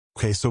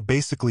Okay, so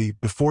basically,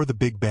 before the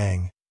Big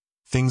Bang,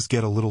 things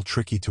get a little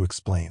tricky to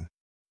explain.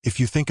 If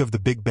you think of the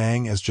Big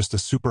Bang as just a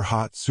super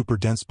hot, super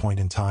dense point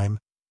in time,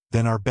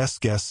 then our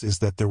best guess is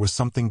that there was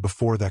something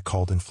before that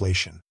called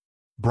inflation.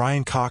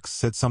 Brian Cox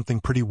said something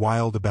pretty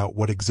wild about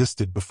what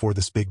existed before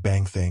this Big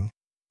Bang thing,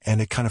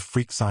 and it kind of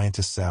freaked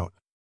scientists out.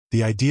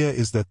 The idea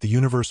is that the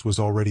universe was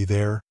already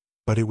there,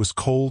 but it was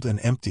cold and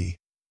empty,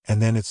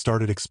 and then it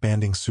started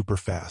expanding super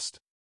fast.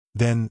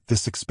 Then,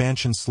 this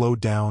expansion slowed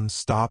down,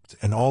 stopped,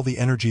 and all the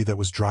energy that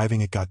was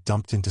driving it got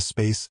dumped into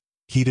space,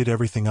 heated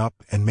everything up,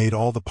 and made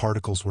all the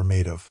particles we're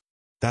made of.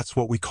 That's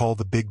what we call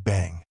the Big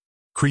Bang.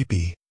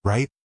 Creepy,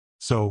 right?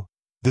 So,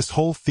 this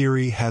whole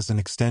theory has an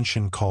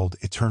extension called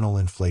eternal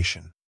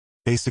inflation.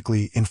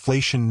 Basically,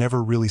 inflation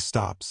never really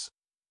stops.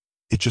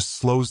 It just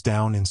slows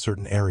down in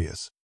certain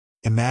areas.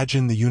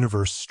 Imagine the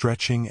universe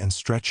stretching and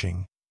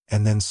stretching,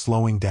 and then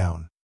slowing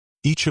down.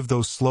 Each of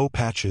those slow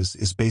patches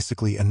is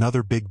basically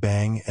another Big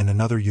Bang and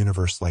another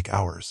universe like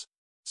ours.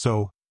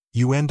 So,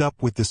 you end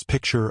up with this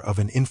picture of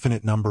an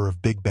infinite number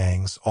of Big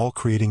Bangs all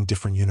creating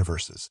different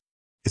universes.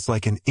 It's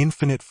like an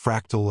infinite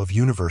fractal of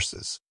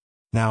universes.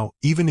 Now,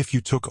 even if you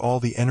took all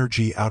the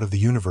energy out of the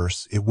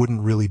universe, it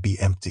wouldn't really be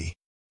empty.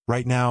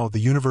 Right now, the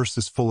universe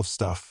is full of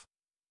stuff.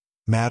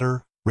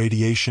 Matter,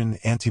 radiation,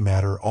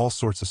 antimatter, all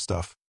sorts of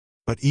stuff.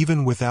 But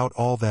even without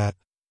all that,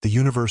 the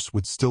universe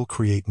would still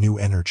create new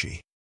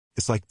energy.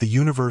 It's like the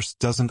universe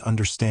doesn't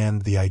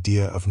understand the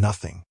idea of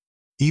nothing.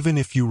 Even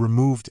if you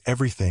removed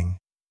everything,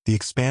 the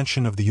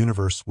expansion of the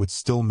universe would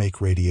still make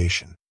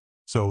radiation.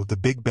 So the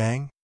Big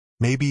Bang?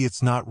 Maybe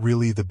it's not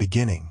really the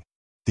beginning.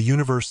 The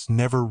universe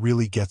never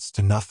really gets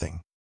to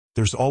nothing.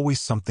 There's always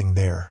something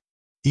there.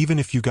 Even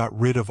if you got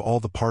rid of all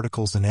the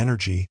particles and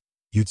energy,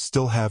 you'd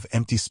still have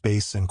empty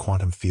space and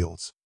quantum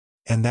fields.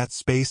 And that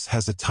space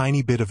has a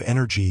tiny bit of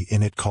energy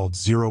in it called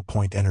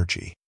zero-point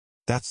energy.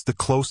 That's the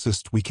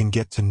closest we can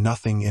get to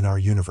nothing in our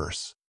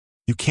universe.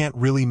 You can't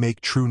really make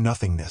true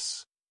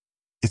nothingness.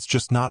 It's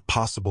just not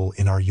possible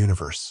in our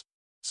universe.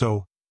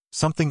 So,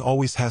 something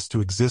always has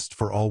to exist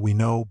for all we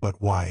know,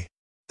 but why?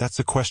 That's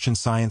a question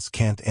science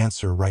can't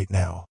answer right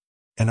now.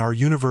 And our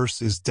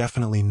universe is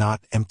definitely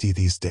not empty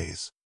these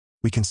days.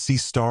 We can see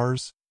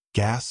stars,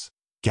 gas,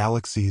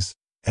 galaxies,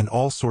 and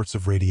all sorts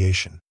of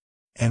radiation.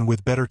 And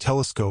with better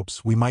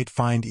telescopes, we might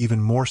find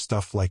even more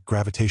stuff like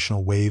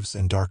gravitational waves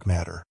and dark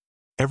matter.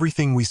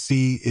 Everything we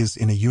see is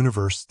in a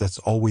universe that's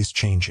always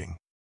changing.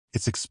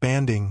 It's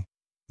expanding,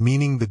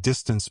 meaning the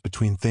distance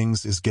between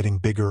things is getting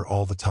bigger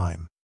all the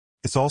time.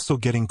 It's also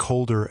getting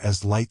colder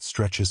as light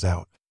stretches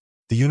out.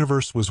 The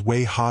universe was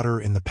way hotter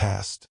in the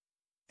past,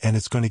 and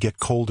it's going to get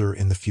colder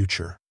in the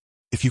future.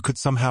 If you could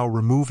somehow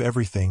remove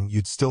everything,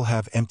 you'd still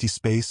have empty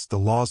space, the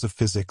laws of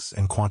physics,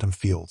 and quantum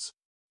fields.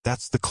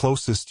 That's the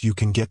closest you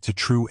can get to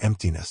true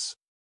emptiness.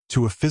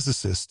 To a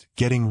physicist,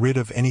 getting rid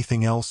of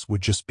anything else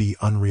would just be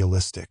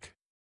unrealistic.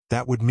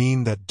 That would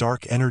mean that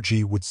dark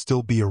energy would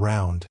still be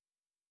around,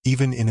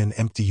 even in an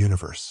empty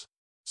universe.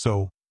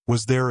 So,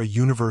 was there a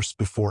universe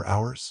before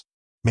ours?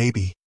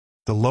 Maybe.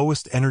 The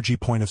lowest energy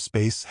point of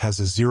space has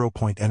a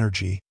zero-point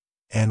energy,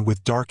 and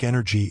with dark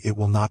energy it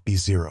will not be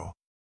zero.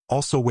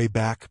 Also way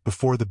back,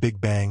 before the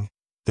Big Bang,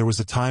 there was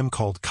a time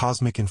called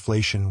cosmic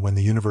inflation when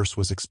the universe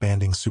was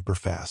expanding super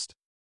fast.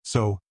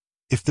 So,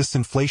 if this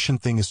inflation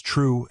thing is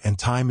true and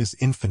time is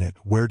infinite,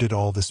 where did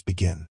all this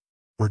begin?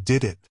 Or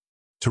did it?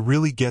 To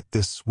really get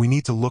this, we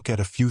need to look at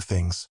a few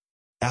things.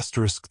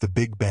 Asterisk the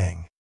Big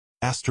Bang.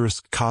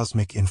 Asterisk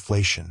cosmic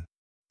inflation.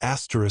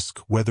 Asterisk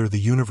whether the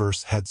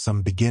universe had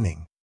some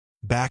beginning.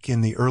 Back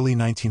in the early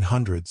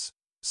 1900s,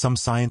 some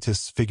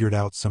scientists figured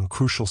out some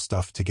crucial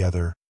stuff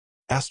together.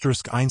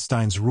 Asterisk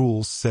Einstein's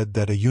rules said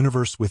that a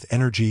universe with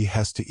energy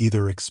has to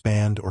either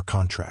expand or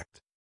contract.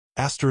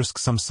 Asterisk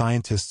some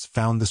scientists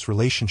found this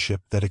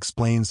relationship that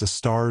explains a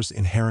star's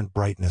inherent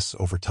brightness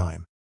over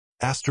time.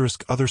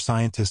 Asterisk other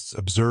scientists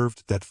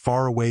observed that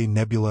far-away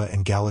nebula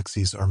and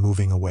galaxies are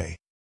moving away.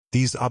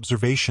 These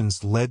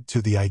observations led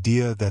to the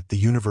idea that the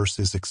universe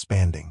is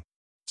expanding.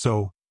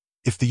 So,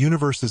 if the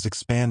universe is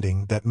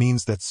expanding, that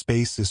means that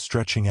space is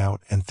stretching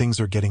out and things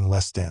are getting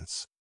less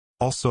dense.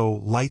 Also,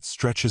 light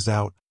stretches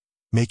out,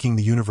 making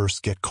the universe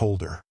get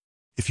colder.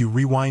 If you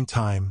rewind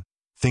time,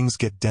 things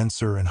get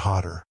denser and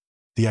hotter.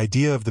 The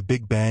idea of the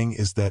Big Bang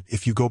is that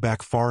if you go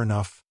back far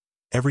enough,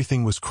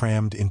 everything was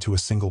crammed into a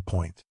single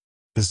point.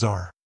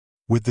 Bizarre.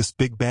 With this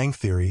Big Bang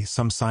theory,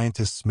 some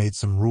scientists made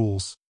some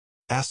rules.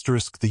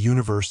 Asterisk the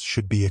universe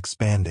should be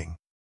expanding.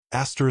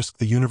 Asterisk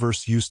the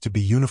universe used to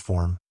be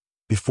uniform,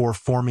 before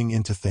forming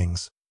into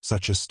things,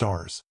 such as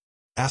stars.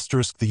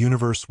 Asterisk the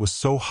universe was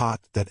so hot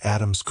that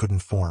atoms couldn't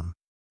form.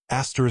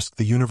 Asterisk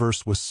the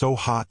universe was so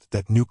hot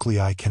that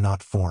nuclei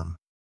cannot form.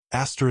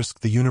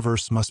 Asterisk the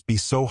universe must be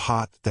so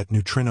hot that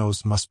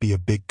neutrinos must be a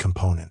big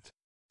component.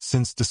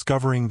 Since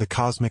discovering the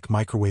cosmic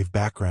microwave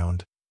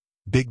background,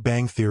 Big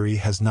Bang theory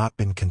has not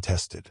been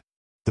contested.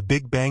 The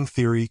Big Bang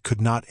theory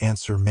could not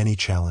answer many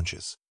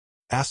challenges.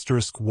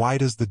 Asterisk why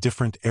does the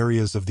different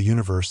areas of the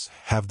universe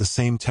have the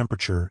same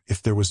temperature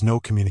if there was no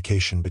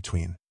communication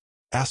between?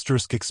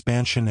 Asterisk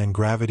expansion and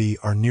gravity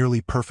are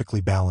nearly perfectly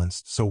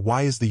balanced, so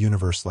why is the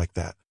universe like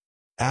that?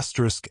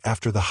 Asterisk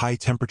after the high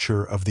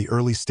temperature of the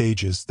early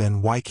stages,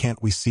 then why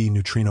can't we see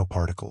neutrino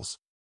particles?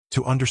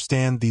 To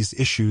understand these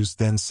issues,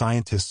 then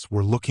scientists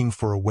were looking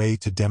for a way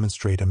to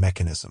demonstrate a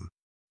mechanism.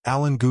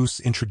 Alan Guth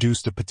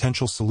introduced a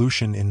potential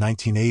solution in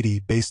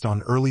 1980 based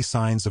on early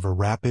signs of a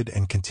rapid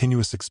and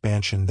continuous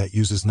expansion that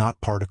uses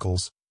not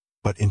particles,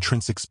 but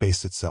intrinsic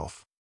space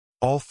itself.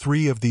 All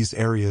three of these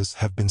areas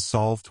have been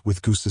solved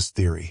with Guth's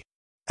theory.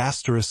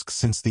 Asterisk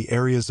since the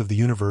areas of the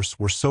universe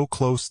were so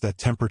close that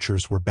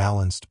temperatures were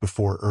balanced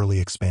before early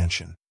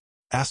expansion.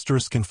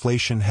 Asterisk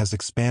inflation has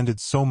expanded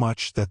so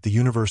much that the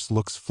universe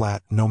looks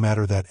flat no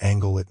matter that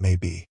angle it may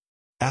be.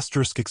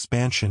 Asterisk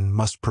expansion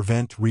must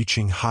prevent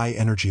reaching high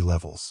energy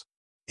levels.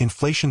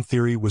 Inflation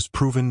theory was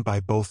proven by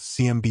both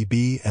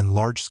CMBB and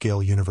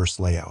large-scale universe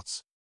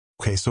layouts.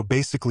 Okay, so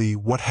basically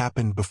what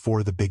happened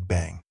before the Big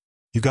Bang?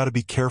 You gotta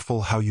be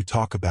careful how you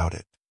talk about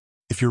it.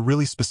 If you're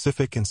really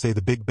specific and say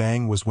the Big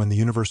Bang was when the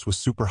universe was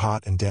super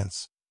hot and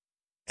dense,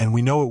 and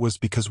we know it was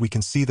because we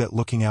can see that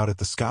looking out at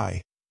the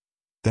sky,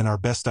 then our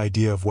best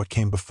idea of what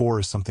came before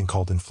is something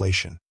called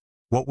inflation.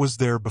 What was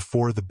there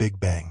before the Big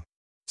Bang?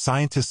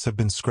 Scientists have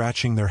been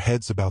scratching their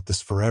heads about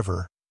this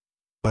forever,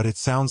 but it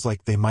sounds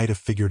like they might have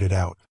figured it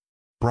out.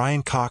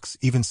 Brian Cox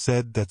even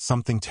said that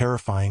something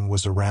terrifying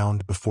was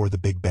around before the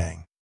Big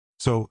Bang.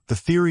 So, the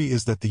theory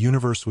is that the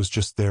universe was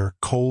just there,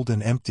 cold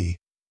and empty,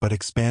 but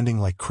expanding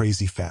like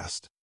crazy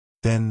fast.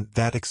 Then,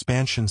 that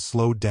expansion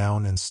slowed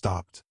down and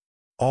stopped.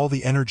 All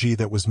the energy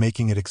that was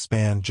making it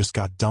expand just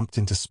got dumped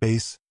into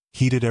space,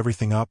 heated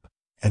everything up,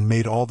 and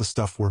made all the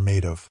stuff we're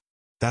made of.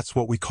 That's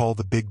what we call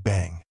the Big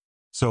Bang.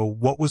 So,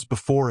 what was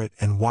before it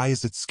and why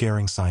is it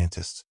scaring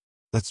scientists?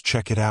 Let's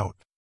check it out.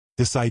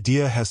 This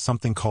idea has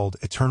something called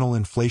eternal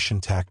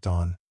inflation tacked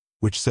on,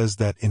 which says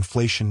that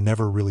inflation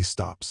never really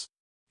stops.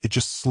 It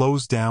just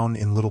slows down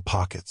in little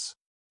pockets.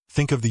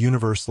 Think of the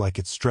universe like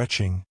it's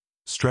stretching,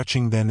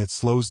 then it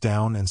slows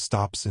down and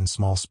stops in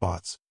small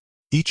spots.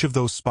 Each of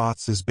those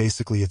spots is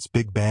basically its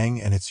Big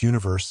Bang and its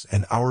universe,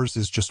 and ours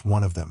is just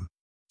one of them.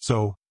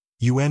 So,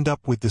 you end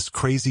up with this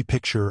crazy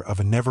picture of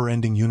a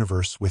never-ending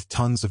universe with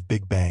tons of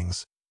Big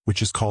Bangs,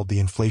 which is called the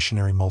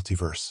inflationary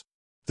multiverse.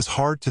 It's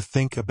hard to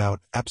think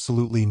about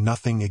absolutely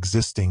nothing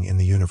existing in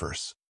the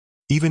universe.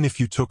 Even if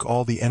you took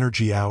all the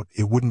energy out,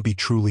 it wouldn't be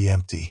truly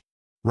empty.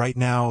 Right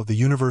now, the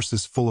universe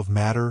is full of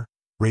matter,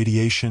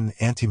 radiation,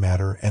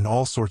 antimatter, and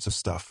all sorts of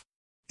stuff.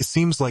 It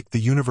seems like the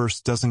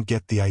universe doesn't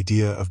get the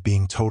idea of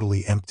being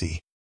totally empty.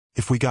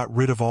 If we got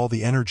rid of all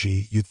the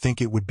energy, you'd think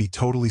it would be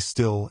totally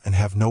still and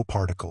have no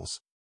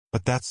particles.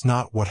 But that's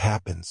not what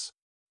happens.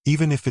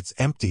 Even if it's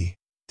empty,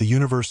 the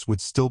universe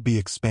would still be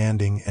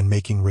expanding and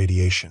making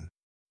radiation.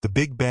 The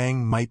Big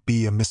Bang might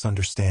be a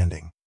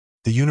misunderstanding.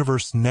 The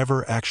universe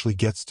never actually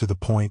gets to the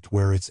point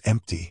where it's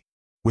empty.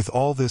 With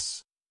all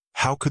this,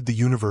 how could the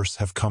universe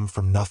have come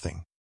from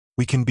nothing?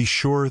 We can be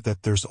sure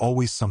that there's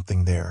always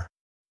something there.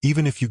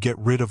 Even if you get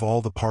rid of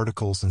all the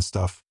particles and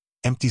stuff,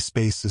 empty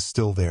space is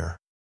still there.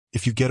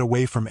 If you get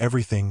away from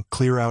everything,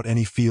 clear out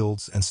any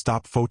fields, and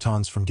stop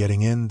photons from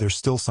getting in, there's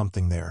still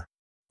something there.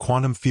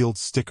 Quantum fields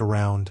stick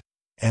around,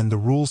 and the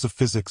rules of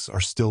physics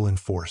are still in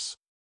force.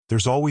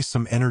 There's always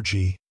some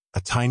energy,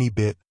 a tiny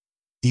bit,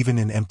 even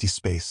in empty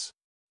space.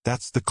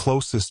 That's the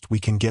closest we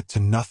can get to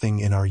nothing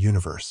in our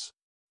universe.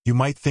 You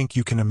might think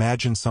you can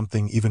imagine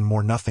something even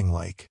more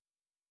nothing-like,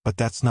 but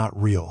that's not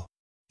real.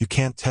 You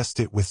can't test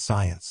it with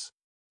science.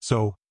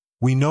 So,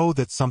 we know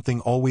that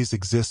something always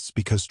exists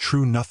because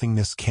true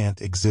nothingness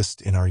can't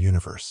exist in our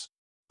universe.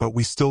 But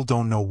we still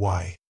don't know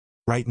why.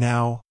 Right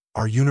now,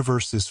 our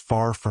universe is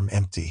far from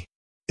empty.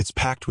 It's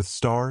packed with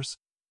stars,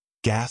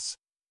 gas,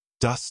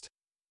 dust,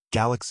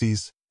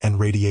 galaxies,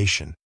 and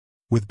radiation.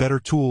 With better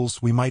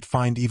tools, we might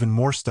find even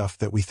more stuff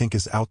that we think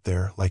is out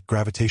there, like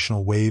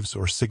gravitational waves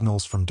or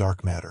signals from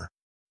dark matter.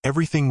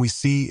 Everything we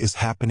see is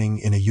happening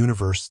in a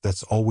universe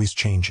that's always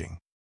changing.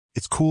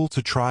 It's cool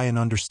to try and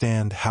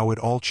understand how it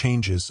all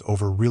changes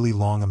over really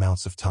long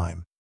amounts of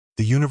time.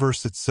 The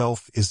universe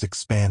itself is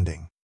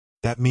expanding.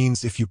 That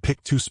means if you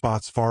pick two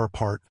spots far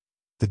apart,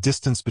 the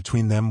distance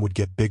between them would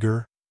get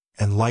bigger,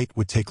 and light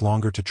would take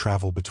longer to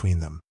travel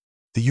between them.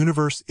 The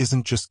universe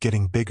isn't just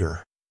getting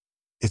bigger,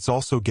 it's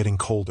also getting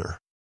colder.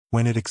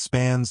 When it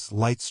expands,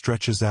 light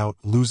stretches out,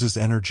 loses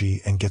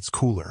energy, and gets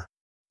cooler.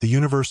 The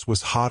universe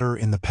was hotter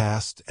in the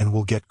past and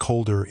will get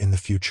colder in the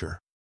future.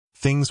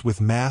 Things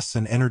with mass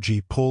and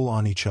energy pull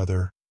on each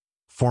other,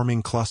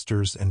 forming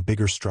clusters and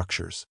bigger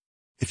structures.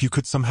 If you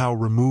could somehow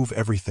remove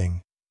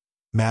everything,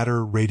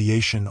 matter,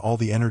 radiation, all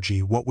the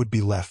energy, what would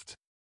be left?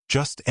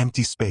 Just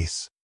empty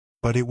space.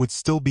 But it would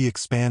still be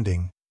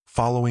expanding,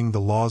 following the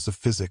laws of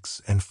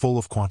physics and full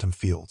of quantum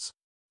fields.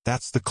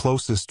 That's the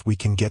closest we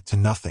can get to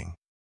nothing.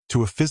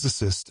 To a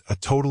physicist, a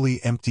totally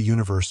empty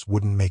universe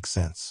wouldn't make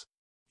sense.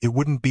 It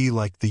wouldn't be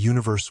like the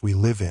universe we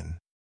live in.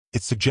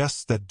 It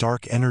suggests that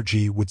dark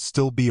energy would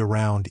still be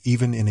around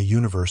even in a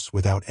universe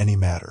without any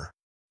matter.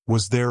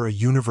 Was there a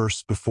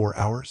universe before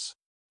ours?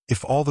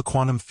 If all the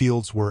quantum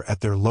fields were at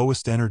their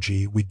lowest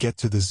energy, we'd get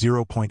to the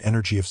zero-point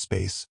energy of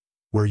space,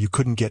 where you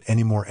couldn't get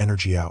any more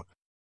energy out.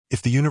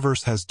 If the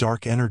universe has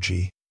dark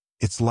energy,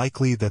 it's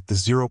likely that the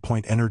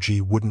zero-point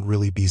energy wouldn't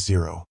really be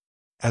zero.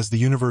 As the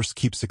universe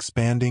keeps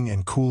expanding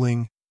and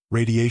cooling,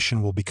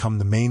 radiation will become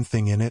the main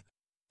thing in it,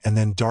 and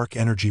then dark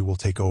energy will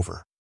take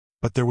over.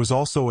 But there was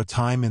also a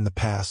time in the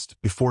past,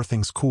 before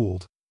things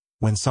cooled,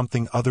 when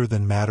something other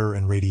than matter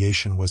and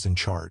radiation was in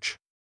charge.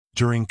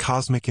 During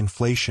cosmic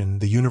inflation,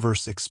 the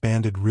universe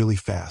expanded really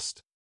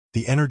fast.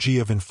 The energy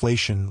of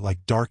inflation,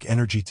 like dark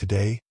energy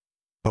today,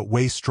 but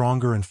way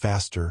stronger and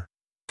faster,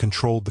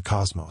 controlled the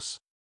cosmos.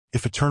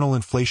 If eternal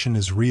inflation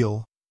is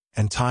real,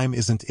 and time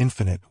isn't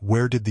infinite,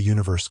 where did the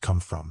universe come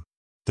from?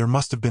 There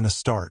must have been a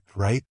start,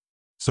 right?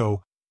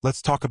 So,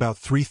 let's talk about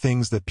three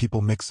things that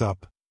people mix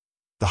up: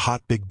 the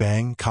hot Big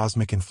Bang,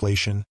 cosmic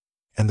inflation,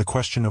 and the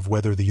question of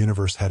whether the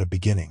universe had a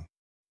beginning.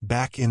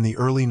 Back in the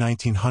early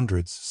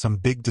 1900s, some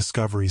big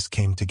discoveries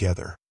came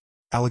together.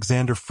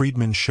 Alexander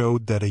Friedman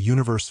showed that a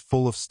universe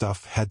full of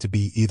stuff had to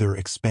be either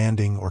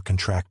expanding or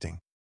contracting.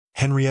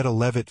 Henrietta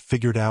Leavitt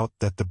figured out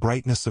that the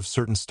brightness of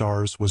certain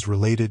stars was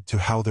related to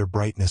how their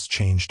brightness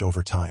changed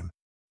over time.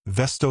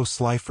 Vesto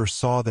Slipher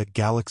saw that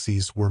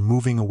galaxies were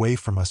moving away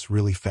from us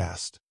really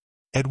fast.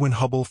 Edwin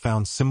Hubble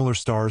found similar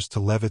stars to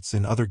Leavitt's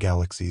in other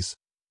galaxies,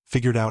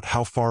 figured out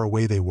how far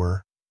away they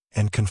were,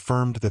 and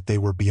confirmed that they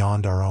were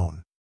beyond our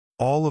own.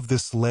 All of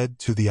this led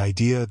to the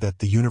idea that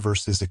the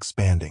universe is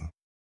expanding.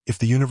 If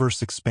the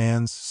universe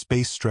expands,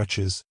 space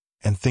stretches,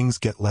 and things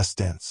get less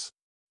dense.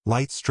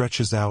 Light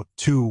stretches out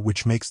too,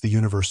 which makes the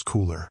universe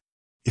cooler.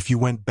 If you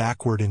went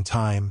backward in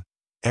time,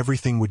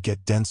 everything would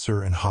get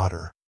denser and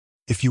hotter.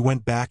 If you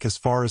went back as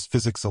far as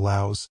physics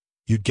allows,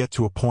 you'd get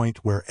to a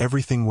point where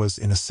everything was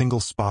in a single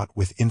spot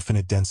with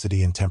infinite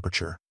density and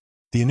temperature.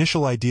 The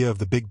initial idea of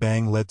the Big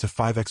Bang led to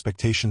 5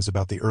 expectations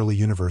about the early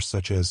universe,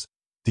 such as: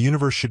 the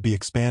universe should be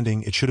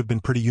expanding, it should have been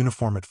pretty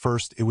uniform at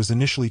first, it was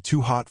initially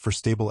too hot for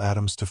stable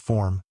atoms to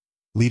form,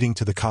 leading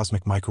to the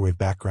cosmic microwave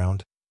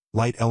background.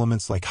 Light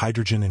elements like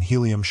hydrogen and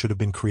helium should have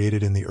been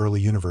created in the early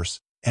universe,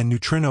 and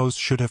neutrinos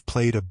should have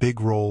played a big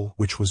role,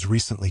 which was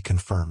recently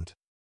confirmed.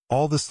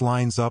 All this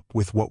lines up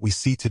with what we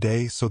see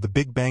today, so the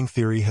Big Bang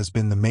theory has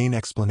been the main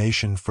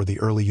explanation for the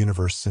early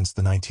universe since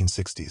the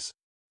 1960s.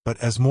 But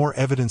as more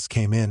evidence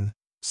came in,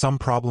 some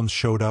problems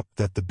showed up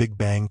that the Big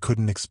Bang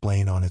couldn't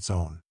explain on its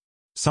own.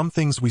 Some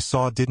things we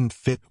saw didn't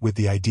fit with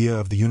the idea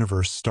of the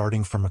universe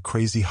starting from a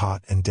crazy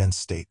hot and dense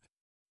state.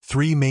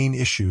 3 main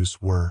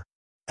issues were: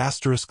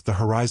 the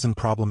horizon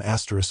problem,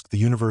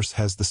 the universe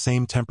has the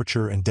same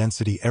temperature and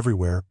density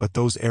everywhere, but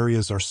those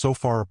areas are so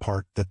far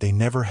apart that they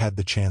never had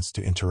the chance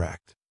to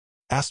interact.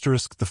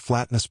 The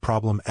flatness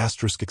problem,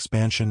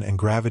 expansion and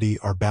gravity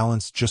are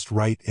balanced just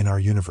right in our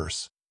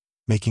universe,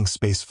 making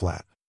space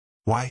flat.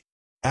 Why?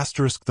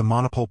 The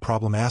monopole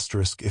problem,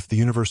 if the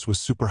universe was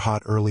super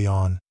hot early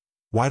on,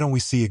 why don't we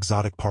see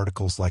exotic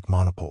particles like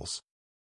monopoles?